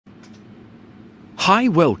Hi,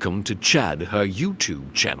 welcome to Chad, her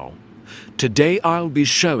YouTube channel. Today I'll be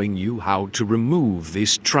showing you how to remove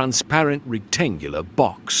this transparent rectangular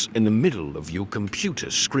box in the middle of your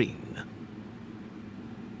computer screen.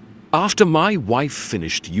 After my wife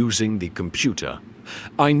finished using the computer,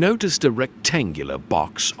 I noticed a rectangular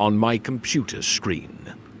box on my computer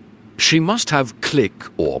screen. She must have clicked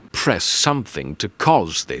or pressed something to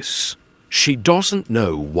cause this. She doesn't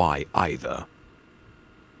know why either.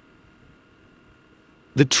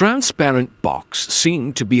 The transparent box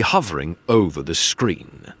seemed to be hovering over the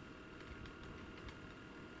screen.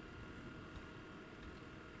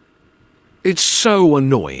 It's so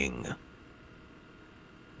annoying.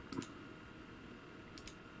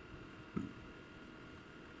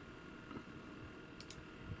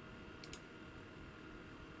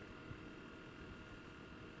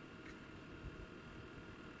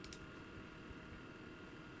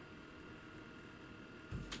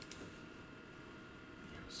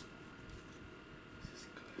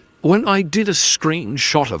 When I did a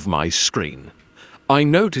screenshot of my screen, I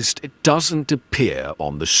noticed it doesn't appear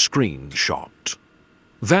on the screenshot.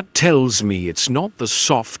 That tells me it's not the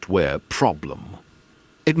software problem.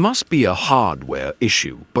 It must be a hardware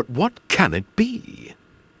issue, but what can it be?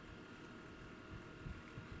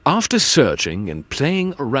 After searching and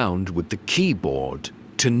playing around with the keyboard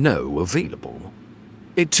to no available,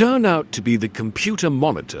 it turned out to be the computer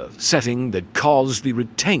monitor setting that caused the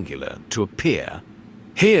rectangular to appear.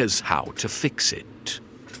 Here's how to fix it.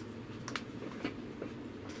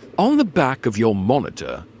 On the back of your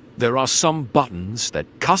monitor, there are some buttons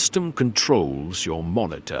that custom controls your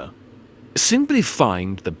monitor. Simply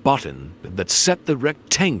find the button that set the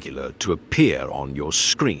rectangular to appear on your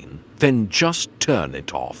screen, then just turn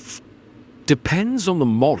it off. Depends on the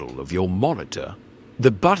model of your monitor.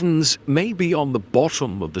 The buttons may be on the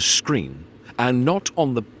bottom of the screen and not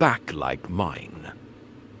on the back like mine.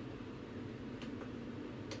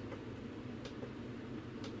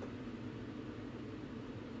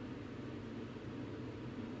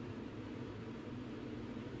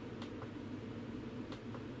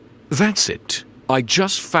 That's it. I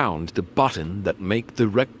just found the button that make the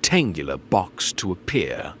rectangular box to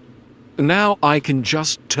appear. Now I can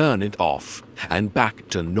just turn it off and back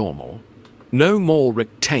to normal. No more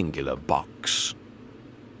rectangular box.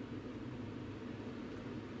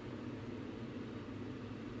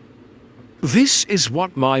 This is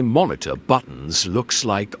what my monitor buttons looks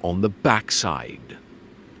like on the back side.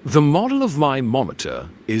 The model of my monitor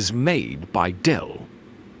is made by Dell.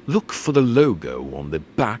 Look for the logo on the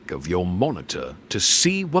back of your monitor to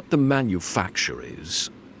see what the manufacturer is,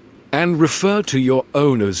 and refer to your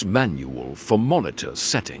owner's manual for monitor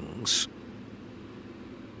settings.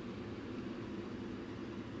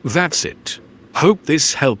 That's it. Hope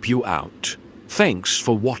this helped you out. Thanks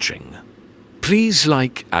for watching. Please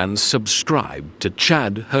like and subscribe to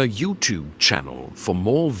Chad, her YouTube channel for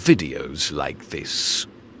more videos like this.